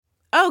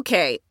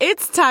Okay,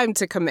 it's time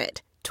to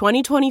commit.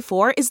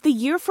 2024 is the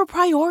year for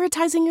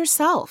prioritizing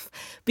yourself.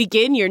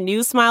 Begin your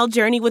new smile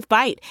journey with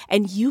Byte,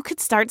 and you could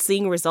start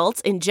seeing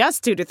results in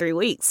just 2 to 3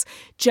 weeks.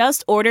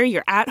 Just order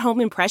your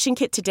at-home impression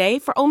kit today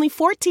for only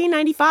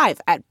 $14.95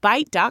 at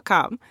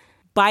Byte.com.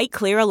 Byte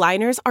Clear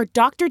aligners are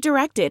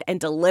doctor-directed and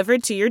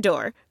delivered to your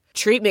door.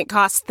 Treatment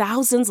costs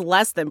thousands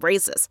less than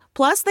braces.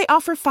 Plus, they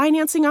offer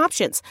financing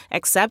options,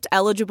 accept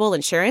eligible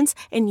insurance,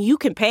 and you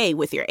can pay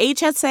with your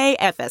HSA,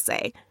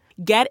 FSA.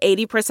 Get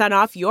 80%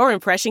 off your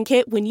impression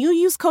kit when you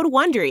use code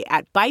WONDERY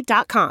at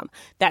Byte.com.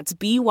 That's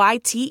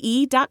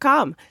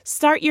BYTE.com.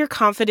 Start your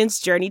confidence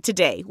journey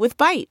today with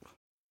Byte.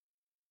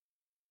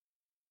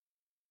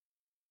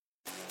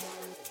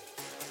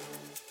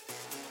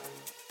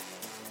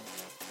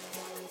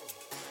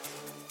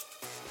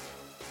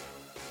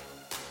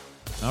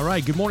 All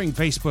right, good morning,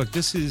 Facebook.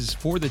 This is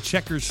For the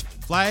Checkers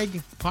Flag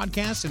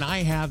podcast, and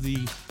I have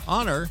the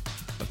honor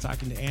of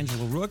talking to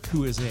Angela Ruch,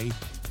 who is a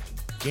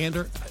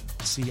Gander.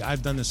 See,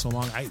 I've done this so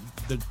long.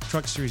 The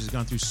truck series has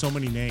gone through so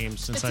many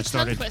names since I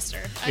started. It's a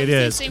tongue twister. It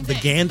is the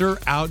Gander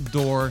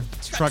Outdoor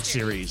Truck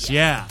Series.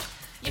 Yeah.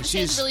 You have to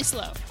say it really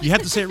slow. You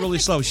have to say it really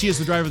slow. She is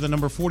the driver of the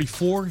number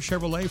 44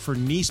 Chevrolet for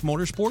Nice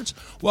Motorsports.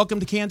 Welcome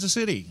to Kansas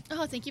City.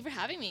 Oh, thank you for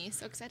having me.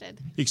 So excited.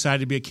 You excited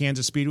to be at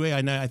Kansas Speedway?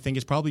 I think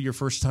it's probably your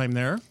first time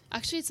there.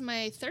 Actually, it's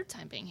my third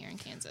time being here in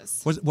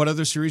Kansas. What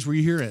other series were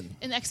you here in?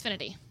 In the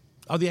Xfinity.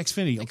 Oh, the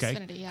Xfinity. Okay.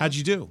 Xfinity, yeah. How'd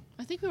you do?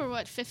 I think we were,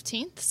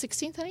 15th,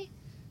 16th, honey?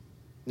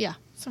 Yeah.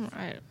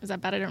 Is that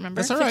bad? I don't remember.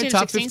 That's all right.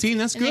 Top 15.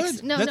 That's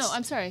good. No,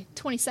 I'm sorry.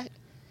 22nd.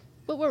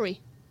 What were we?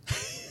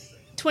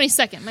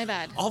 22nd. My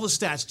bad. All the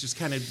stats just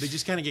kind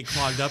of get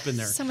clogged up in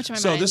there. So much on my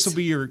So mind. this will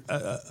be your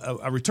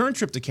a return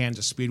trip to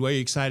Kansas Speedway. Are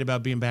you excited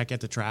about being back at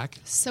the track?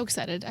 So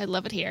excited. I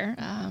love it here.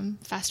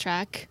 Fast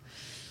track.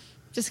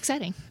 Just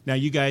exciting. Now,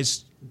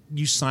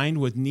 you signed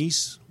with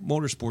Nice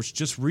Motorsports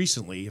just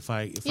recently, if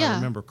I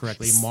remember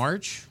correctly, in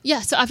March. Yeah,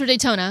 so after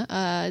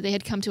Daytona, they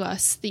had come to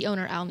us. The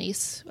owner, Al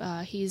Nice,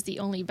 he's the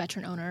only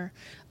veteran owner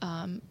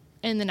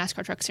in the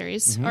NASCAR Truck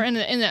Series, or in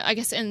the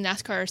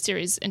NASCAR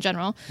Series in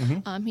general.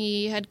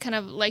 He had kind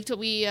of liked what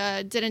we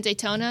did in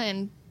Daytona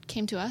and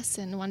came to us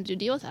and wanted to do a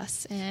deal with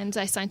us. And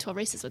I signed 12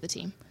 races with the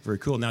team. Very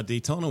cool. Now,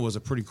 Daytona was a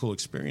pretty cool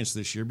experience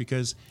this year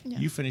because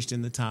you finished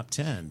in the top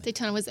 10.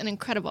 Daytona was an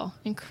incredible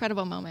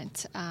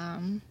moment.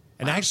 And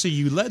actually,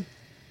 you led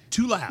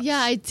 2 laps. Yeah,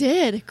 I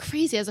did.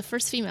 Crazy. I was the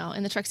first female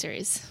in the Truck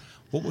Series.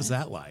 What was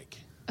that like?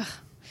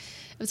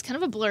 It was kind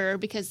of a blur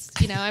because,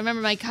 I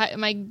remember my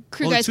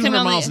crew guys came 200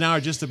 on. miles an hour,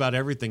 just about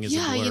everything is a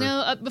blur.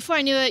 Yeah, before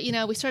I knew it,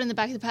 we started in the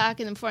back of the pack,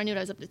 and then before I knew it,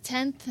 I was up to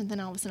 10th, and then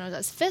all of a sudden I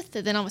was 5th,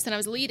 and then all of a sudden I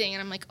was leading,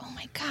 and I'm like, oh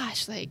my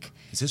gosh,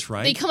 is this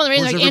right? They come on the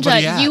radio like,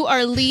 Angela, you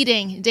are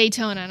leading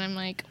Daytona, and I'm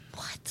like,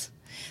 what?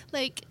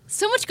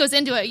 So much goes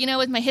into it,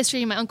 with my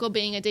history, my uncle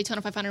being a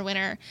Daytona 500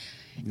 winner.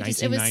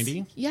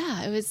 1990?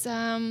 It was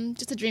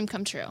just a dream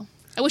come true.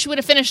 I wish we would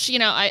have finished,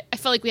 I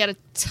felt like we had a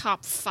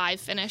top 5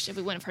 finish if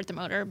we wouldn't have hurt the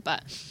motor,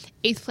 but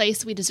 8th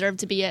place, we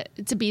deserved to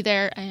be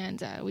there, and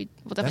we'll definitely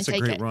take it. That's a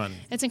great run.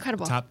 It's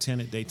incredible. Top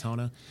 10 at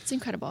Daytona. It's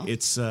incredible.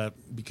 It's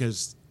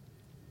because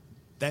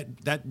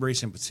that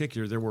race in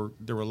particular, there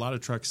were a lot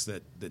of trucks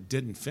that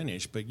didn't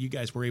finish, but you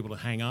guys were able to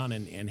hang on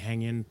and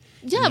hang in.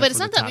 Yeah, but it's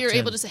not that we were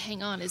able just to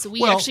hang on.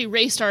 We actually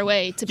raced our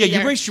way to be there.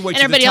 Yeah, you raced your way to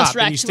the everybody top, else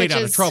wrecked, and you stayed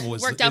out of trouble.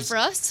 Worked out for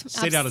us.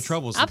 Stayed out of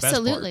trouble is the best part.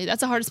 Absolutely.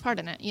 That's the hardest part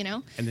in it,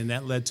 And then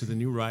that led to the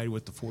new ride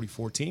with the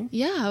 44 team?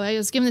 Yeah, I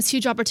was given this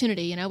huge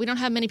opportunity. We don't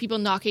have many people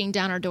knocking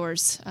down our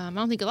doors. I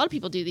don't think a lot of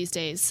people do these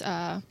days.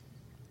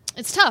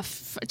 It's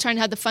tough trying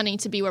to have the funding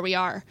to be where we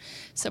are.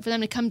 So for them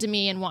to come to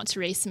me and want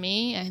to race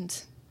me,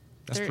 and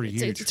that's pretty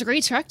huge. It's a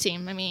great truck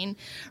team. I mean,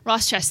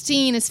 Ross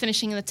Chastain is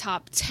finishing in the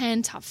top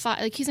 10, top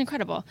 5. He's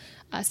incredible.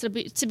 So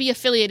to be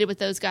affiliated with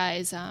those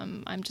guys,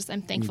 I'm thankful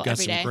every day. You've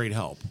got some great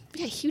help.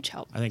 Yeah, huge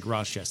help. I think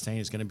Ross Chastain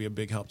is going to be a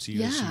big help to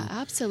you. Yeah,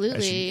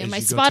 absolutely. And my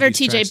spotter,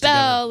 TJ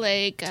Bell.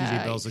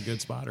 TJ Bell's a good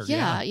spotter.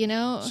 Yeah,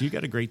 So you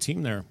got a great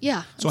team there.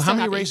 Yeah. So how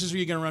many races are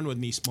you going to run with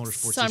Nice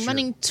Motorsports So I'm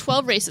running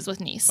 12 races with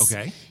Nice.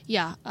 Okay.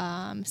 Yeah.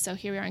 So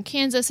here we are in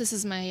Kansas. This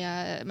is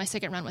my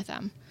second run with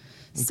them.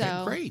 Okay,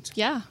 so great.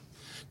 Yeah.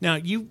 Now,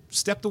 you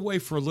stepped away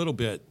for a little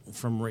bit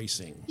from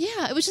racing.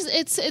 Yeah, it was just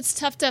it's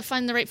tough to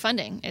find the right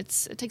funding.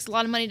 It takes a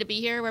lot of money to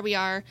be here where we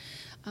are.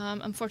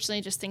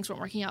 Unfortunately, just things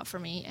weren't working out for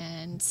me,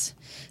 and so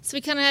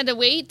we kind of had to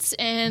wait.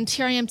 And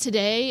here I am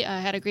today. I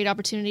had a great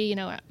opportunity.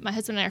 My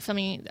husband and I are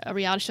filming a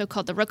reality show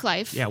called The Ruch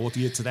Life. Yeah, we'll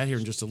get to that here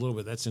in just a little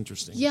bit. That's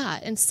interesting. Yeah,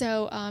 and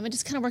so it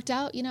just kind of worked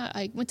out.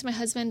 I went to my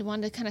husband,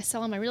 wanted to kind of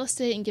sell on my real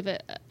estate and give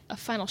it a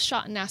final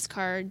shot in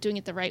NASCAR, doing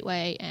it the right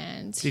way.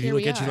 And did he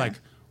look at you like,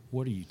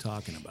 what are you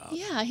talking about?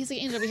 Yeah, he's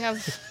like, Angela, we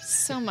have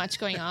so much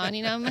going on.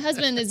 My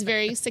husband is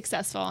very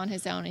successful on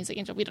his own. He's like,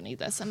 Angela, we don't need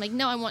this. I'm like,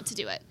 no, I want to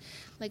do it.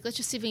 Let's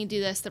just see if we can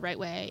do this the right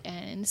way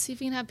and see if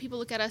we can have people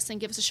look at us and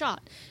give us a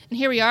shot. And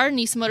here we are,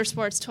 Nice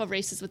Motorsports, 12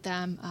 races with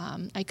them.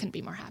 I couldn't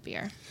be more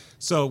happier.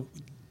 So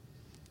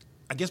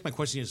I guess my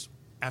question is,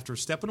 after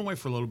stepping away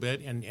for a little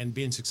bit and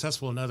being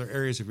successful in other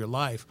areas of your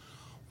life,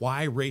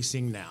 why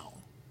racing now?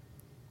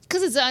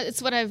 Because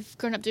it's what I've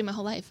grown up doing my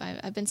whole life.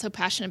 I've been so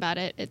passionate about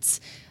it. It's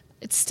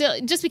still,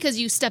 just because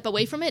you step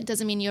away from it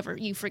doesn't mean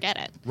you forget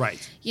it.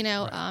 Right. You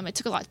know, Right. It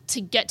took a lot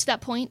to get to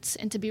that point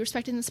and to be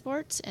respected in the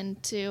sport,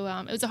 and to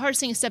it was the hardest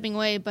thing, stepping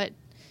away, but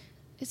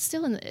it's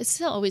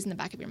still always in the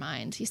back of your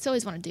mind. You still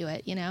always want to do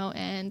it, you know.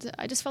 And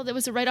I just felt it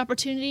was the right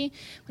opportunity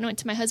when I went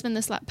to my husband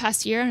this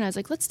past year, and I was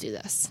like, let's do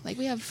this. Like,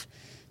 we have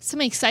so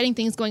many exciting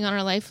things going on in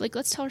our life. Like,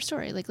 let's tell our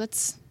story. Like,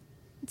 let's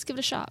give it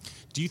a shot.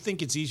 Do you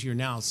think it's easier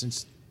now,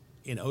 since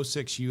in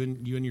 2006 you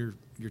and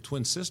your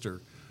twin sister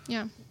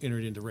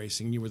entered into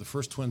racing? You were the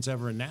first twins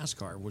ever in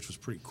NASCAR, which was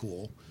pretty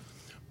cool.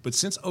 But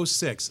since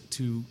 2006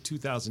 to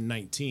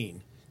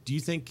 2019, do you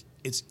think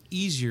it's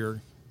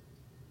easier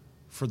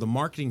for the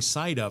marketing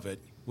side of it,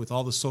 with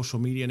all the social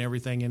media and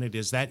everything in it?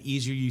 Is that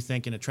easier, you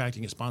think, in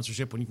attracting a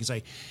sponsorship, when you can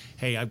say,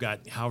 hey, I've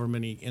got however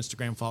many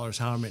Instagram followers,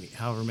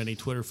 however many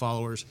Twitter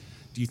followers?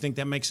 Do you think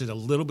that makes it a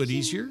little bit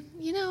easier?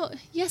 You know,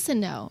 yes and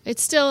no.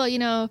 It's still, you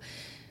know,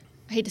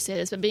 I hate to say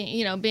this, but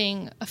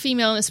being a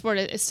female in the sport,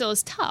 it still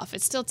is tough.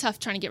 It's still tough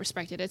trying to get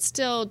respected. It's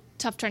still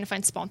tough trying to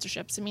find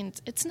sponsorships. I mean,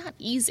 it's not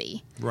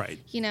easy. Right.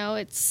 You know,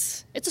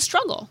 it's a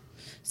struggle.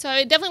 So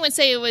I definitely wouldn't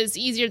say it was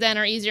easier then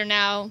or easier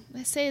now.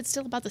 I say it's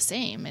still about the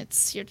same.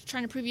 You're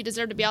trying to prove you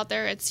deserve to be out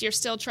there. You're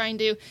still trying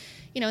to,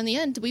 you know, in the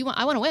end,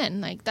 I want to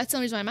win. Like, that's the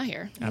only reason why I'm out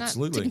here.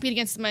 Absolutely. Not to compete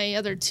against my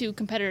other two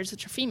competitors,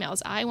 which are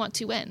females. I want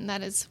to win.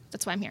 That's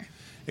why I'm here.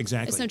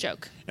 Exactly. It's no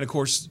joke. And of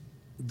course,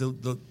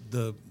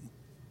 the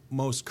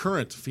most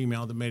current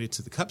female that made it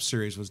to the Cup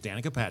Series was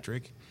Danica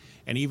Patrick.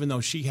 And even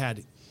though she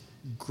had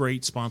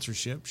great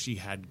sponsorship, she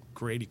had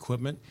great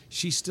equipment,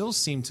 she still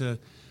seemed to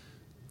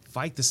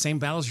fight the same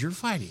battles you're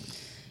fighting.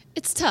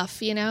 It's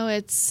tough, you know.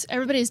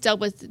 Everybody's dealt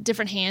with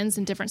different hands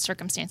and different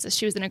circumstances.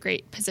 She was in a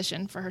great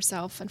position for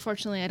herself.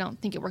 Unfortunately, I don't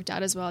think it worked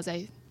out as well as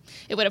I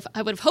would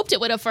have hoped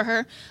it would have for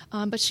her.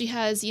 But she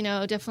has, you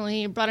know,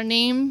 definitely brought a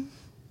name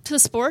to the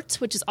sport,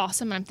 which is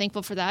awesome, and I'm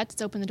thankful for that.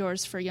 It's opened the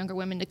doors for younger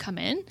women to come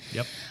in.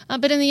 Yep.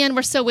 But in the end,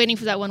 we're still waiting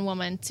for that one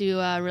woman to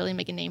really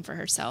make a name for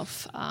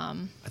herself. I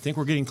think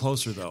we're getting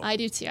closer, though. I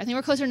do too. I think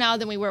we're closer now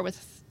than we were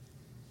with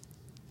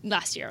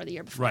last year or the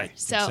year before. Right,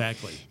 so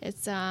exactly.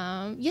 It's,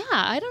 I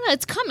don't know.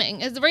 It's coming.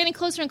 We're getting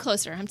closer and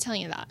closer. I'm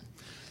telling you that.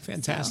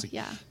 Fantastic. So,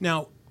 yeah.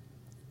 Now,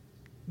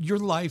 your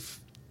life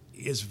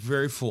is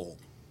very full.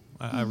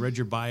 I read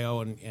your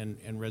bio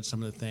and read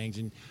some of the things,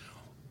 and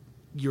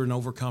you're an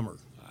overcomer.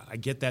 I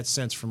get that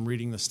sense from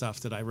reading the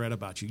stuff that I read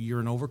about you. You're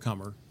an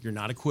overcomer. You're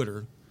not a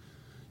quitter.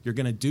 You're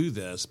going to do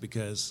this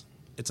because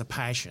it's a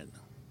passion.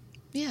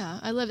 Yeah,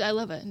 I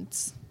love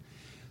it.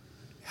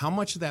 How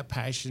much of that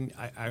passion,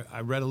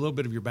 I read a little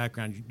bit of your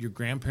background. Your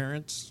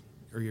grandparents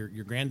or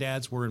your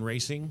granddads were in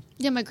racing?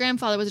 Yeah, my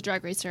grandfather was a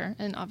drag racer,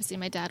 and obviously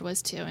my dad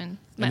was too, and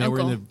my they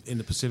uncle. were in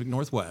the Pacific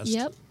Northwest.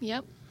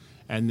 Yep.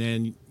 And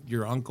then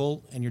your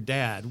uncle and your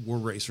dad were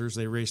racers.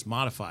 They raced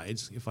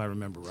modifieds, if I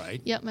remember right.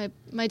 Yep,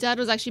 my dad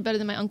was actually better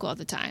than my uncle at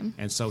the time.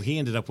 And so he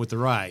ended up with the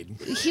ride.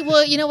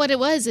 Well, you know what it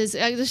was is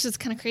this is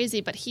kind of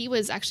crazy, but he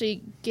was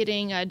actually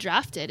getting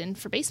drafted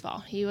for baseball.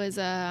 He was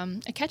a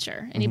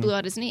catcher, and he blew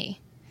out his knee.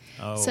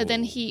 Oh. So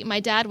then my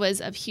dad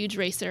was a huge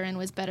racer and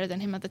was better than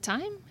him at the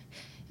time.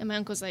 And my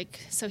uncle's like,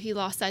 so he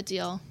lost that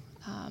deal,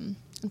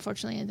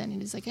 unfortunately. And then he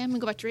was like, hey, I'm going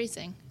to go back to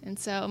racing. And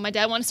so my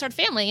dad wanted to start a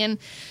family. And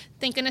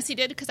thank goodness he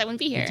did, because I wouldn't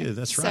be here. He did,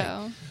 that's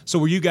right. So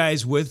were you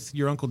guys with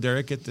your Uncle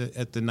Derek at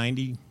the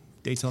 90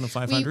 Daytona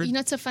 500? You know,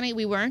 it's so funny.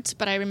 We weren't,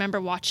 but I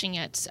remember watching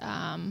it.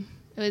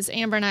 It was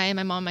Amber and I and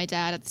my mom and my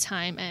dad at the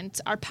time, and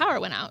our power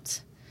went out.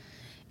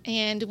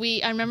 And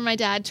I remember my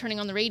dad turning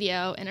on the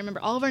radio, and I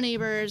remember all of our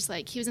neighbors,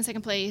 like, he was in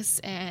second place,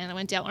 and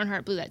when Dale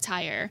Earnhardt blew that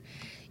tire,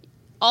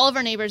 all of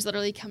our neighbors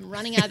literally come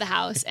running out of the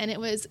house, and it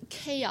was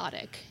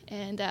chaotic.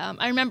 And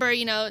I remember,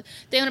 you know,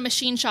 they own a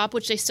machine shop,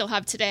 which they still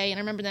have today, and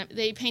I remember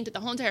they painted the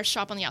whole entire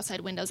shop on the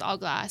outside windows, all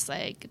glass,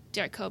 like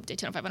Derek Cope,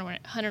 Daytona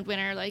 500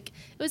 winner. Like,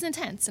 it was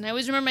intense. And I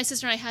always remember my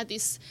sister and I had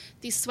these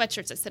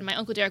sweatshirts that said, my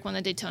Uncle Derek won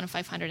the Daytona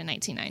 500 in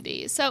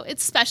 1990. So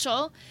it's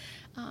special.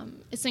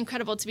 It's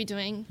incredible to be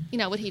doing, you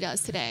know, what he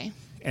does today.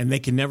 And they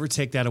can never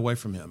take that away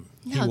from him.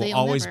 No, he will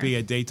always never be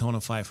a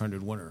Daytona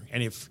 500 winner.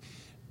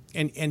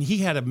 And he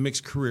had a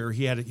mixed career.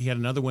 He had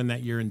another one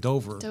that year in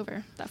Dover.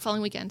 That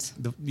following weekend.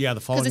 The following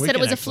weekend. Because they said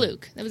it was actually. A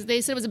fluke. They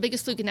said it was the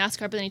biggest fluke in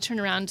NASCAR, but then he turned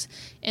around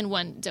and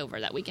won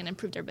Dover that weekend and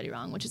proved everybody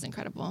wrong, which is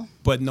incredible.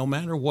 But no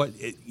matter what,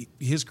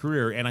 his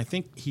career, and I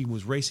think he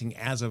was racing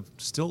as of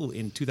still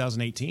in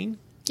 2018.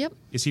 Yep.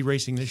 Is he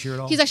racing this year at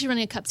all? He's actually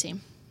running a Cup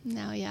team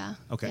now. Yeah.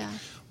 Okay. Yeah.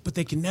 But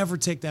they can never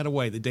take that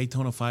away, the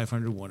Daytona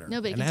 500 winner.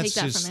 Nobody can take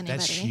that from anybody.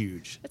 That's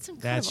huge. That's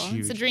incredible. That's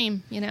huge. It's a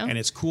dream, you know? And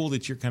it's cool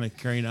that you're kind of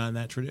carrying on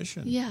that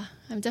tradition. Yeah,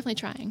 I'm definitely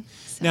trying.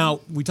 So.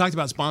 Now, we talked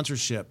about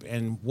sponsorship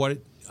and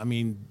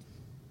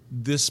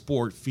this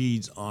sport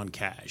feeds on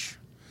cash.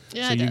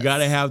 Yeah, so you got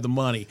to have the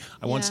money.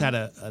 I once had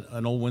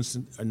an old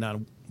Winston,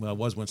 it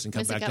was Winston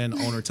Cup back then,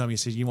 owner tell me, he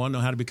said, you want to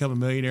know how to become a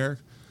millionaire?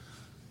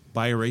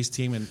 Buy a race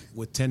team and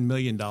with $10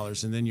 million,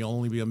 and then you'll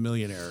only be a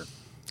millionaire.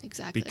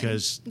 Exactly.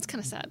 Because it's kind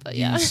of sad, but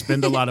you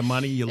spend a lot of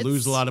money, you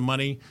lose a lot of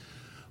money,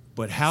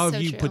 But how have So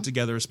you true. put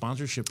together a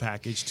sponsorship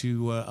package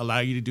to allow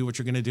you to do what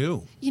you're going to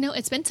do?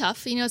 It's been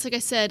tough. It's like I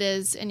said,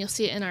 and you'll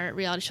see it in our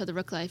reality show, The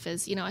Rook Life,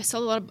 I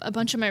sold a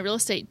bunch of my real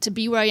estate to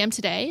be where I am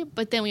today.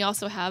 But then we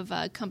also have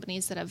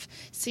companies that have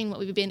seen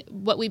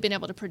what we've been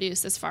able to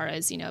produce as far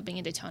as, being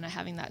in Daytona,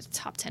 having that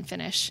top 10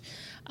 finish.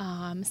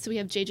 So we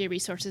have JJ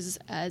Resources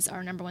as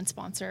our number one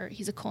sponsor.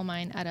 He's a coal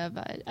mine out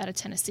of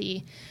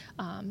Tennessee.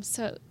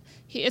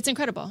 It's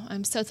incredible.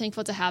 I'm so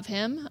thankful to have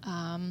him.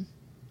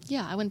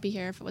 I wouldn't be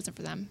here if it wasn't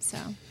for them. So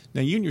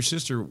now, you and your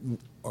sister,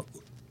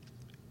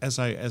 as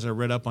I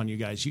read up on you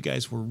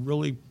guys were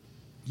really,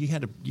 you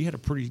had a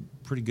pretty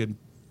good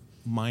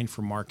mind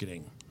for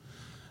marketing.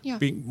 Yeah,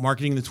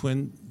 marketing the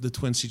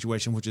twin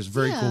situation, which is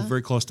very cool,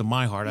 very close to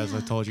my heart, as I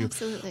told you.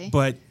 Absolutely.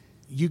 But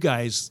you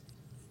guys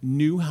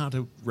knew how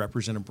to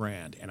represent a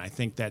brand, and I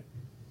think that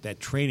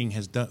training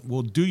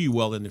will do you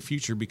well in the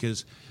future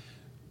because,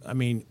 I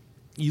mean,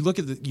 you look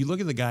at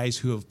the guys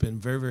who have been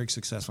very, very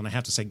successful, and I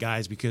have to say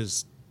guys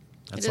because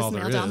that's all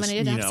there is. It is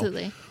male-dominated,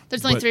 absolutely.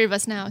 There's only three of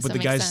us now, so but it the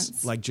makes guys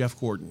sense. like Jeff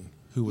Gordon,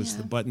 who was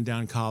the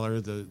button-down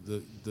collar,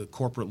 the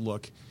corporate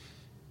look,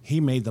 he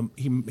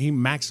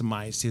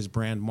maximized his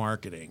brand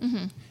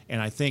marketing,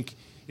 and I think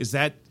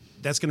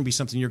that's going to be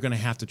something you're going to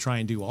have to try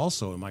and do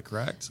also. Am I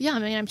correct? Yeah, I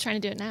mean, I'm trying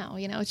to do it now.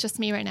 It's just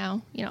me right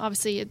now.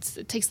 Obviously,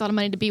 it takes a lot of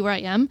money to be where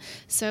I am.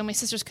 So my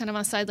sister's kind of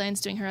on the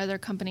sidelines doing her other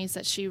companies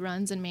that she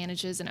runs and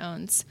manages and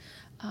owns.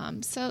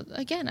 So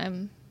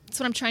again, that's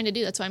what I'm trying to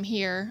do. That's why I'm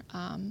here.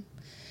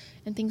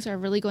 And things are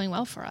really going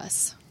well for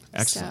us.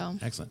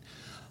 Excellent.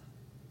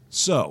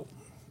 So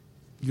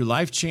your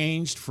life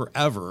changed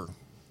forever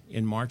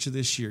in March of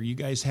this year. You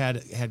guys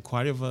had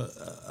quite of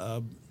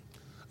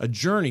a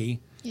journey.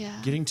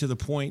 Yeah. Getting to the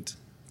point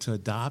to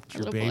adopt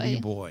your baby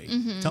boy.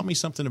 Tell me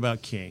something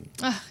about King.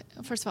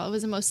 First of all,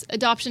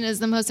 adoption is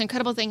the most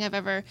incredible thing I've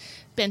ever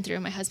been through,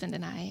 my husband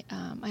and I.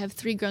 I have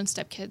 3 grown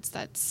stepkids.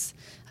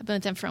 I've been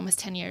with them for almost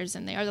 10 years,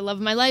 and they are the love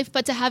of my life.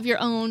 But to have your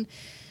own,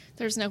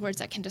 there's no words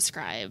that can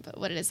describe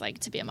what it is like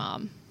to be a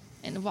mom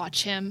and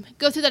watch him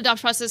go through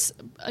the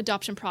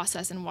adoption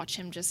process and watch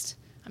him just...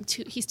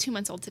 he's 2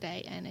 months old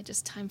today, and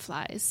time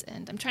flies,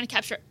 and I'm trying to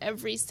capture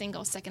every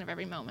single second of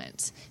every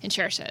moment and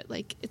cherish it.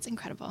 Like, it's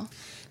incredible.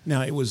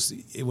 Now, it was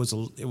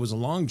a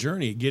long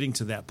journey getting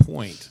to that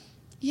point.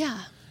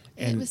 Yeah,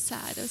 and it was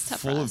sad. It was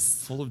tough for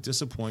us. Full of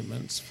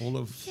disappointments.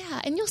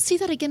 Yeah, and you'll see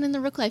that again in the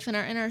Rook Life in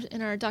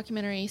our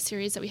documentary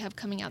series that we have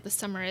coming out this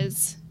summer.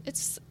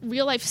 It's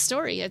real life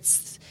story.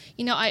 It's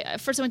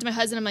first I went to my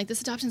husband. I'm like,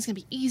 this adoption is gonna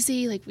be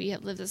easy. Like, we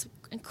have lived this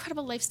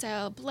incredible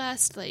lifestyle,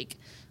 blessed. Like,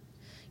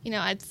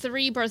 I had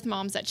 3 birth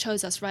moms that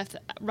chose us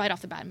right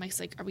off the bat. Mike's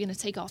like, are we going to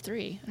take all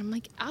 3? And I'm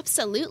like,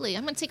 absolutely.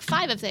 I'm going to take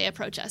 5 if they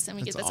approach us and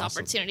we get this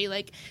opportunity.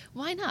 Like,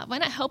 why not? Why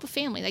not help a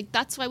family? Like,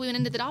 that's why we went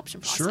into the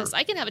adoption process. Sure.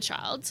 I can have a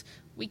child.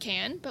 We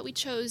can. But we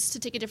chose to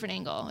take a different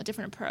angle, a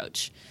different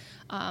approach.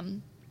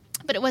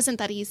 But it wasn't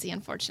that easy,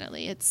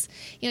 unfortunately. It's,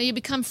 you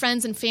become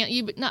friends and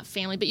not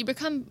family, but you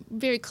become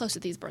very close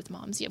with these birth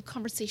moms. You have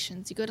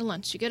conversations. You go to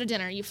lunch. You go to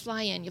dinner. You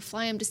fly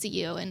them to see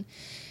you. And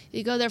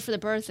you go there for the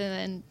birth, and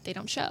then they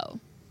don't show.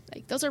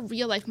 Like, those are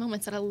real life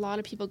moments that a lot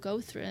of people go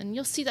through, and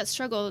you'll see that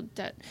struggle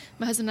that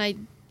my husband and I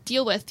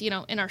deal with,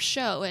 in our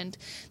show, and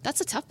that's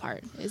the tough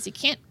part. Is you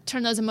can't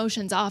turn those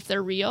emotions off;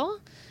 they're real.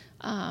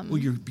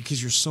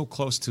 Because you're so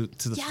close to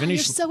the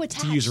finish. You're so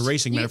attached. To use a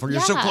racing metaphor,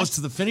 you're so close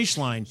to the finish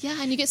line. Yeah,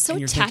 and you get so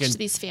attached thinking, to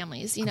these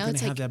families. I'm going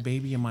to have that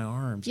baby in my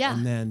arms,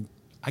 and then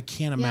I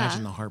can't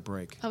imagine the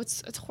heartbreak. Oh,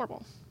 it's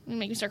horrible. You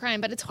make me start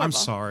crying, but it's horrible.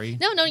 I'm sorry.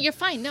 No, you're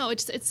fine. No,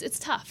 it's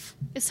tough.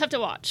 It's tough to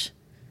watch.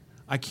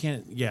 I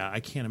can't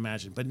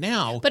imagine. But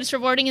it's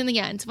rewarding in the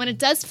end. When it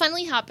does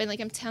finally happen, like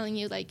I'm telling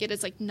you, like, it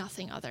is like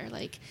nothing other.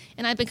 Like,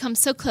 and I've become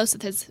so close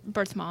with his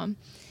birth mom,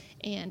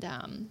 and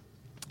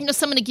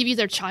someone to give you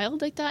their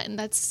child like that, and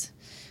that's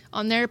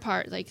on their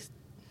part, like,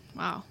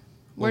 wow.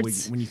 When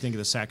you think of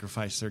the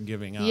sacrifice they're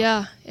giving up.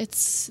 Yeah,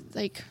 it's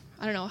like,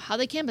 I don't know how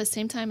they can, but at the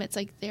same time, it's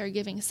like they're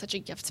giving such a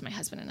gift to my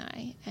husband and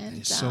I. And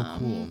it's so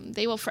cool.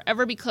 They will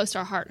forever be close to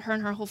our heart, her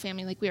and her whole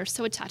family. Like, we are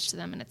so attached to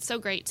them, and it's so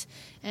great.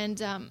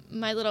 And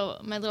my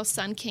little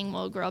son, King,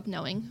 will grow up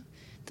knowing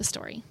the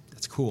story.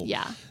 That's cool.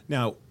 Yeah.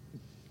 Now,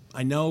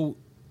 I know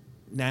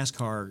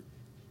NASCAR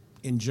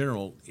in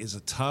general is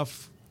a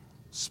tough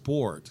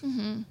sport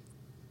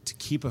to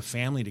keep a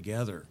family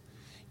together.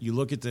 You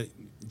look at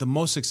the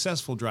most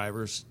successful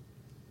drivers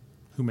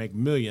who make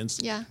millions,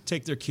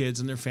 take their kids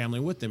and their family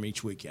with them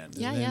each weekend.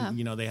 Yeah, and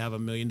then, they have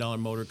 $1 million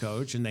motor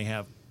coach, and they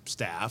have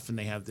staff, and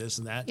they have this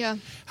and that. Yeah.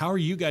 How are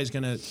you guys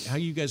gonna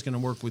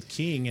work with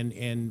King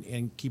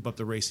and keep up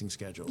the racing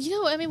schedule?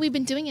 We've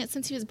been doing it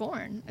since he was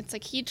born. It's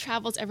like he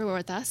travels everywhere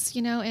with us,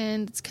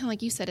 and it's kind of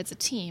like you said, it's a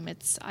team.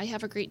 I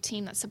have a great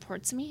team that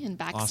supports me and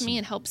backs me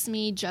and helps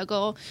me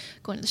juggle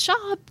going to the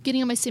shop,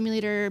 getting on my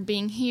simulator,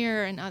 being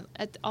here, and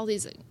at all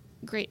these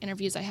great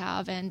interviews I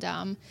have, and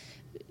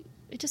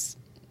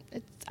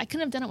I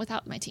couldn't have done it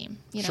without my team,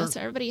 Sure. So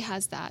everybody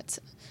has that.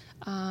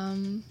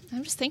 I'm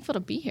just thankful to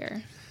be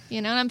here,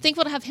 and I'm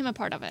thankful to have him a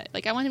part of it.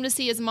 Like, I want him to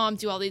see his mom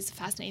do all these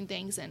fascinating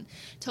things and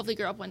to hopefully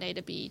grow up one day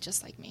to be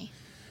just like me.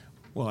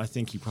 Well, I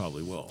think he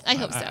probably will. I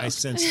hope so. I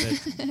sense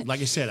that,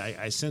 like I said,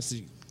 I sense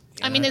that.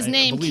 I mean, his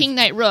name, King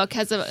Knight Rook,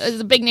 is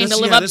a big name to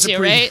live up to,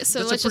 right?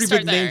 So let's just start there. That's a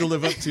pretty big name to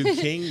live up to,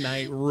 King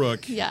Knight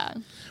Rook. Yeah.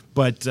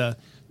 But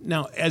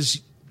now,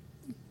 as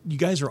you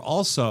guys are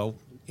also,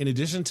 in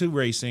addition to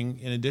racing,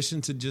 in addition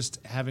to just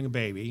having a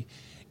baby,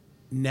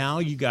 now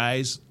you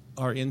guys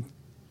are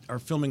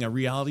filming a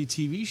reality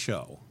TV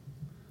show.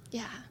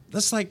 Yeah.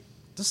 That's like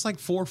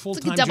 4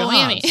 full-time like a double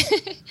jobs.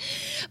 Whammy.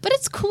 But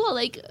it's cool.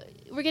 Like,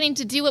 we're getting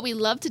to do what we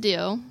love to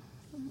do.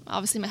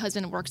 Obviously, my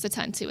husband works a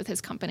ton, too, with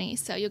his company,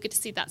 so you'll get to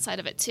see that side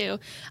of it, too,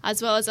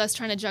 as well as us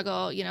trying to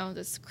juggle,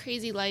 this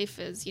crazy life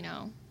is,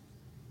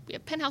 we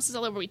have penthouses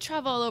all over, we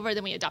travel all over,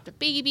 then we adopt a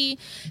baby.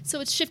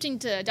 So it's shifting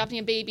to adopting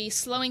a baby,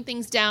 slowing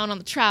things down on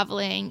the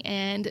traveling,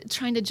 and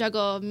trying to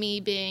juggle me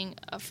being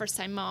a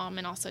first-time mom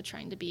and also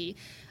trying to be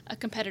a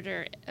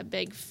competitor, a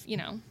big,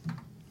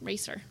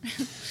 racer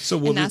so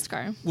in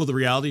NASCAR. Will the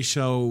reality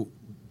show...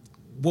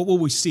 What will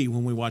we see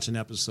when we watch an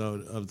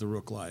episode of The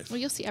Rook Life? Well,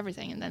 you'll see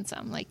everything and then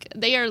some. Like,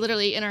 they are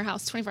literally in our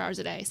house 24 hours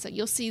a day. So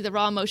you'll see the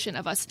raw emotion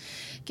of us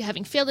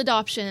having failed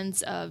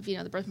adoptions, of,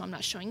 the birth mom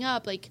not showing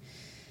up. Like,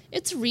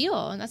 it's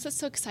real, and that's what's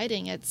so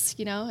exciting. It's,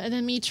 and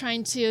then me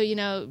trying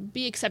to,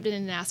 be accepted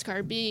in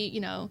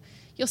NASCAR,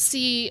 you'll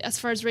see as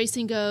far as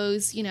racing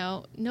goes,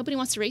 nobody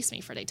wants to race me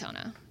for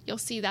Daytona. You'll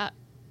see that,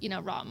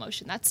 raw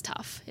emotion. That's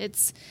tough.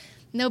 It's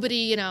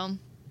nobody,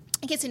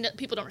 I can't say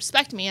people don't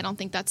respect me. I don't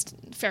think that's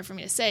fair for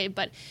me to say,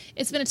 but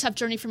it's been a tough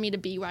journey for me to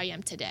be where I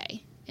am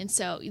today. And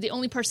so the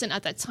only person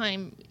at that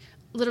time,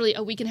 literally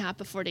a week and a half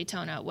before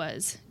Daytona,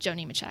 was Joe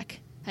Nemechek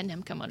at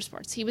Nemco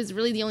Motorsports. He was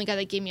really the only guy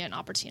that gave me an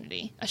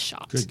opportunity, a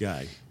shot. Good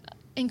guy.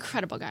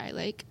 Incredible guy.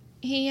 Like,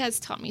 he has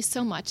taught me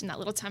so much in that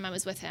little time I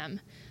was with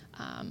him.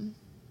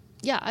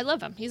 Yeah, I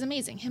love him. He's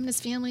amazing. Him and his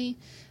family,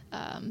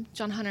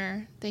 John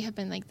Hunter, they have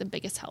been like the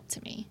biggest help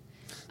to me.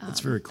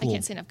 That's very cool. I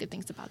can't say enough good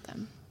things about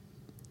them.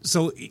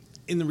 So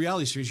in the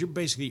reality series, you're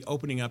basically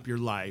opening up your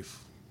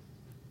life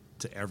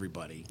to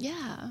everybody.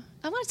 Yeah.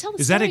 I want to tell the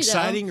story, Is that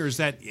exciting, though. Or is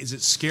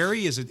it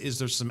scary? Is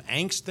there some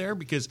angst there?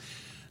 Because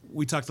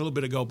we talked a little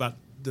bit ago about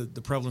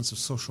the prevalence of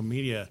social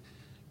media.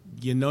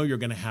 You're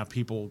going to have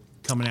people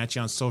coming at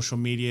you on social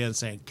media and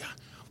saying, God,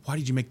 why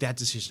did you make that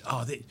decision?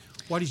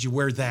 Why did you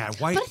wear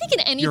that? Why? But I think in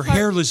any you're part,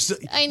 hairless.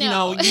 I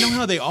know. You know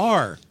how they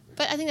are.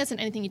 But I think that's in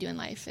anything you do in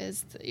life.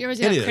 Is you're always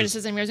going to have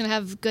criticism. You're always going to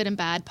have good and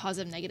bad,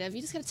 positive, negative. You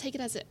just got to take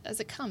it as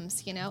it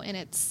comes,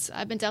 And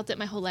I've been dealt it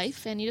my whole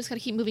life, and you just got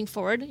to keep moving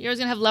forward. You're always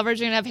going to have lovers.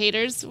 You're going to have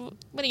haters.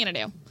 What are you going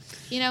to do?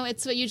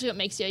 It's usually what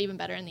makes you even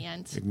better in the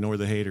end. Ignore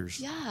the haters.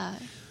 Yeah.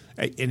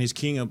 And is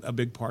King a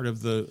big part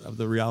of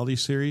the reality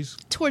series?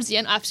 Towards the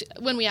end,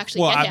 when we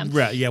actually get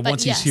him.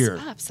 Once he's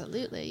here.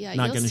 Absolutely. Yeah,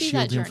 not going to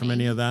shield him from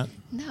any of that?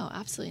 No,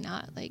 absolutely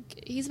not.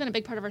 Like, he's been a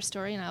big part of our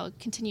story, and I'll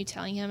continue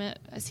telling him it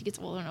as he gets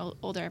older and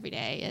older every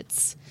day.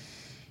 It's,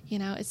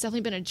 it's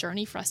definitely been a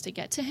journey for us to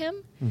get to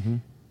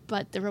him,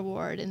 but the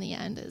reward in the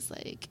end is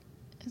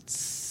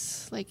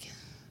it's like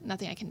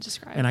nothing I can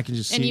describe. And I can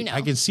just see,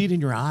 I can see it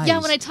in your eyes. Yeah,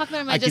 when I talk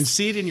about him, I can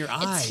see it in your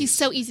eyes. He's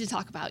so easy to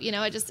talk about.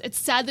 It's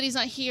sad that he's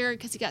not here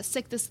because he got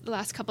sick the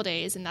last couple of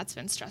days, and that's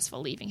been stressful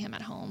leaving him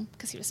at home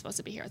because he was supposed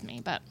to be here with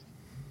me. But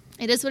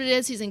it is what it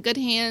is. He's in good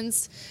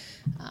hands.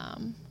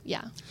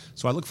 Yeah.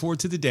 So I look forward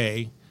to the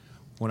day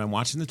when I'm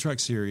watching the truck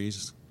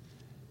series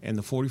and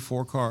the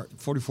 44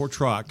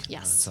 truck.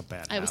 Yes. That's a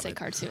bad I always say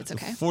car too. It's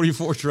okay. The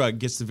 44 truck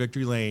gets to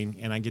victory lane,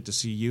 and I get to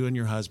see you and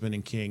your husband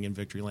and King in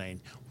victory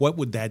lane. What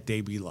would that day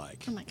be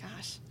like? Oh my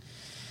gosh.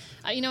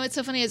 What's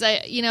so funny is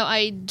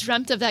I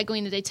dreamt of that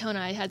going to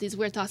Daytona. I had these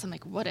weird thoughts. I'm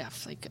like, what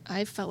if? Like,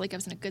 I felt like I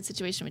was in a good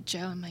situation with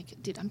Joe. I'm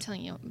like, dude, I'm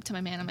telling you, to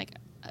my man, I'm like,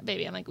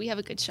 baby, we have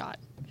a good shot.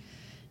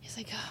 He's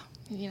like, oh,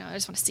 I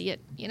just want to see it,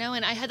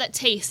 And I had that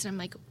taste, and I'm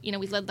like,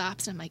 we led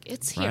laps, and I'm like,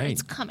 it's here,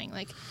 It's coming.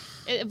 Like,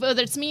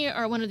 whether it's me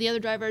or one of the other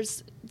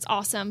drivers, it's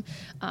awesome.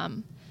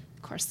 Of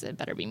course, it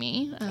better be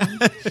me.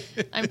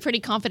 I'm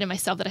pretty confident in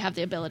myself that I have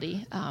the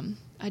ability.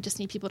 I just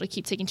need people to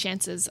keep taking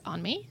chances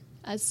on me,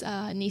 as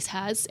Nice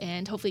has,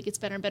 and hopefully it gets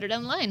better and better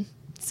down the line.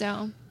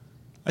 So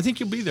I think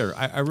you'll be there.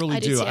 I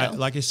really do.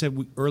 Like I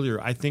said earlier,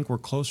 I think we're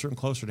closer and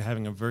closer to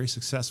having a very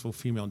successful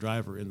female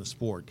driver in the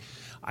sport.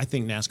 I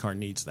think NASCAR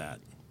needs that.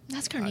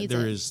 NASCAR needs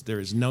it. There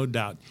is no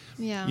doubt.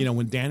 Yeah.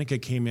 When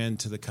Danica came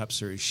into the Cup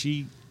Series,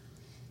 she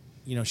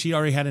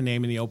already had a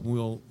name in the open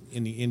wheel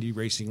in the Indy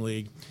Racing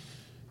League.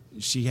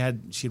 She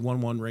had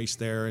won one race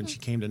there, and she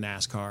came to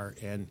NASCAR,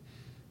 and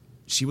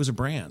she was a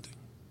brand.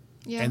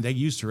 Yeah. And they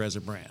used her as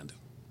a brand.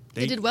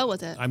 They did well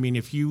with it. I mean,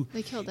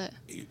 they killed it.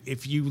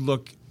 If you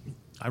look,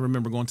 I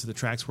remember going to the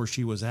tracks where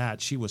she was at.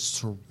 She was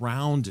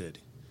surrounded,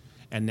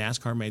 and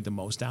NASCAR made the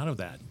most out of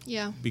that.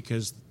 Yeah.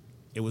 Because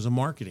it was a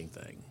marketing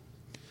thing.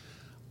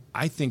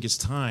 I think it's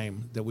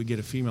time that we get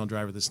a female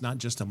driver that's not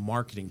just a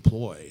marketing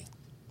ploy,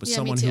 but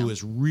someone who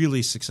is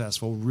really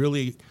successful,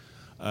 really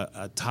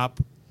a top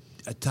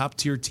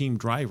tier team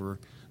driver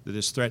that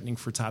is threatening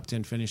for top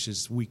 10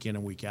 finishes week in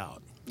and week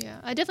out. Yeah,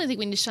 I definitely think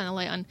we need to shine a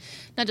light on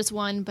not just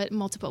one, but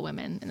multiple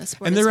women in the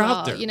sport. And they're as well.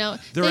 out there.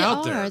 They're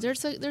out there.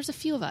 There's a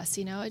few of us.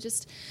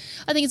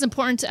 I think it's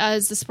important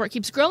as the sport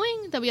keeps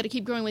growing that we got to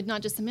keep growing with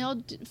not just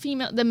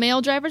the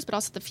male drivers, but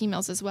also the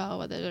females as well.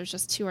 Whether there's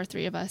just 2 or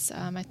 3 of us,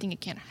 I think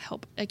it can't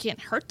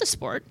hurt the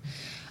sport.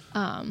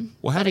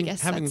 Well, having a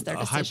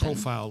high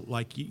profile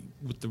like you,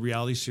 with the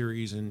reality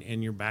series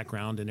and your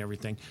background and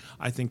everything,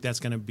 I think that's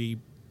going to be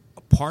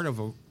part of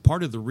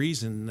the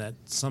reason that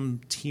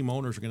some team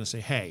owners are going to say,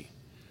 "Hey,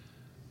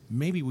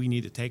 maybe we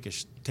need to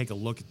take a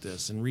look at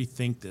this and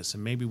rethink this,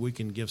 and maybe we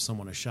can give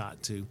someone a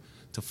shot to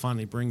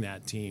finally bring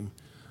that team."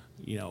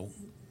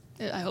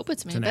 I hope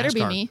it's me. It NASCAR. better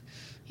be me.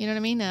 You know what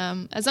I mean?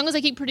 As long as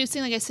I keep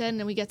producing, like I said,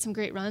 and we get some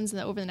great runs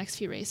over the next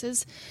few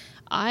races,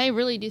 I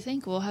really do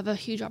think we'll have a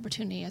huge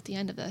opportunity at the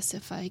end of this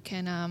if I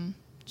can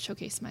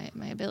showcase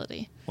my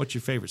ability. What's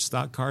your favorite,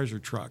 stock cars or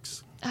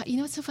trucks?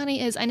 What's so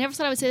funny is I never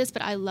thought I would say this,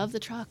 but I love the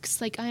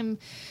trucks.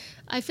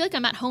 I feel like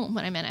I'm at home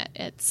when I'm in it.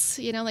 It's,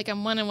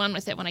 I'm one-on-one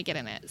with it when I get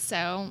in it. So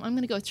I'm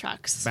going to go with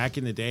trucks. Back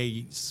in the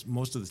day,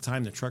 most of the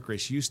time, the truck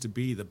race used to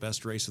be the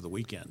best race of the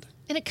weekend.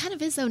 And it kind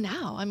of is, though,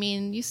 now. I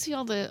mean, you see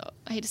all I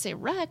hate to say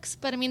wrecks,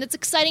 but, it's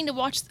exciting to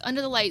watch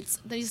under the lights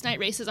these night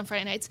races on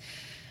Friday nights.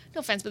 No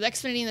offense, but the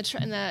Xfinity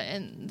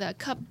and the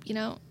Cup, I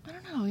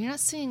don't know. You're not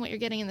seeing what you're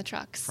getting in the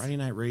trucks. Friday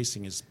night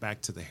racing is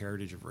back to the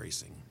heritage of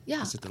racing.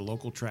 Yeah. It's at the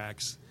local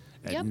tracks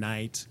at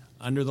night,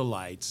 under the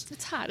lights.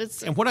 It's hot.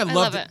 And what I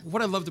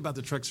loved about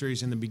the truck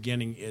series in the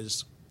beginning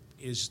is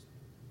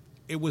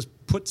it was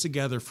put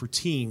together for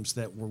teams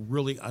that were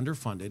really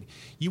underfunded.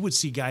 You would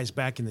see guys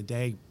back in the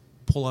day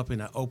pull up in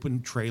an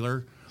open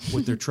trailer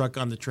with their truck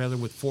on the trailer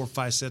with 4 or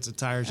 5 sets of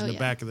tires in the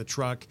back of the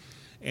truck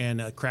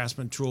and a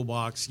Craftsman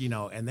toolbox,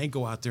 and they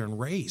go out there and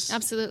race.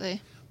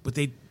 Absolutely. But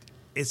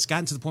it's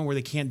gotten to the point where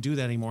they can't do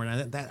that anymore,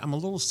 and I'm a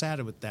little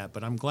sad with that.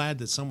 But I'm glad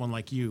that someone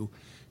like you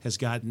has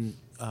gotten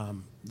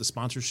the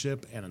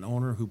sponsorship and an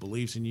owner who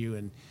believes in you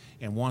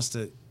and wants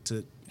to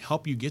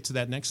help you get to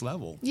that next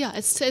level. Yeah,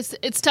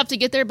 it's tough to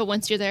get there, but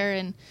once you're there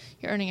and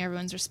you're earning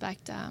everyone's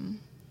respect,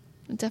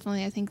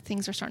 definitely I think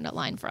things are starting to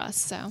align for us.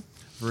 So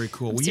very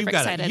cool. I'm Well, super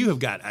excited. You have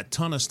got a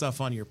ton of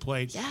stuff on your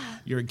plate. Yeah.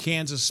 You're at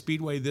Kansas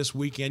Speedway this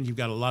weekend. You've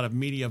got a lot of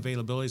media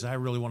availabilities. I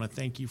really want to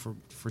thank you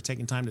for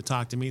taking time to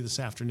talk to me this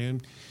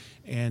afternoon.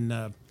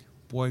 And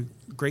boy,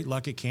 great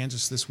luck at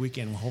Kansas this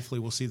weekend. Hopefully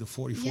we'll see the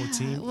 44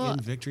 team in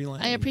victory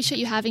lane. I appreciate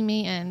you having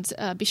me, and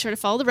be sure to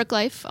follow the Rook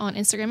Life on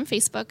Instagram and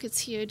Facebook. It's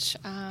huge.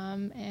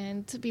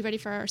 And to be ready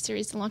for our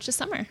series to launch this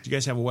summer. Do you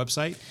guys have a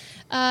website?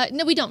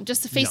 No, we don't.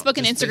 Just Facebook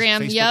and Instagram.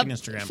 Facebook and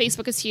Instagram.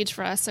 Facebook is huge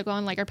for us. So go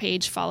on our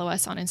page, follow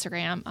us on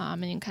Instagram,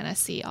 and you can kind of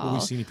see all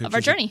of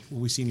our journey. Will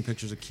we see any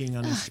pictures of King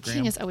on Instagram?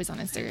 King is always on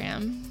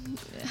Instagram.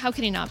 How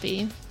can he not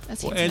be?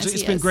 Well, Angela,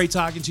 it's been great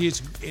talking to you.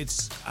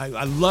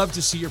 I love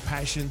to see your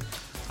passion.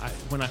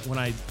 When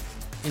I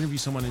interview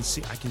someone and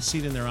I can see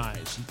it in their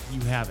eyes. You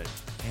have it,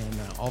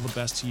 and all the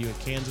best to you at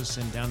Kansas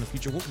and down the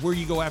future. Where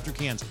you go after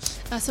Kansas?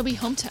 So we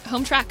home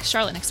track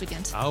Charlotte next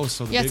weekend. Oh,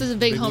 so it's a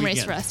big home weekend.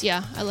 Race for us.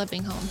 Yeah, I love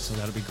being home. So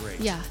that'll be great.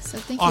 Yeah. So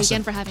thank you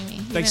again for having me.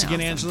 Thanks again,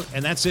 Angela.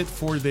 And that's it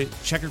for the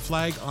Checkered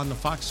Flag on the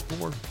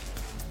FOX4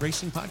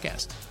 Racing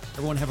Podcast.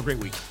 Everyone have a great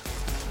week.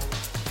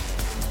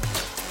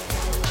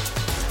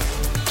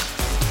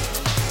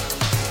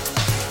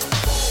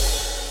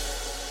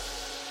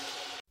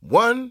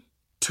 One,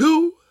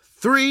 2,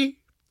 3,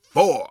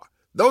 4.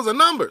 Those are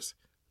numbers,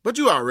 but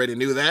you already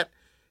knew that.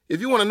 If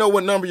you want to know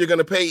what number you're going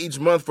to pay each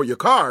month for your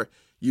car,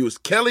 use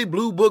Kelley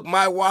Blue Book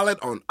My Wallet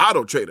on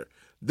AutoTrader.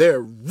 They're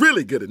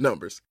really good at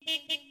numbers.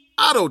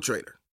 AutoTrader.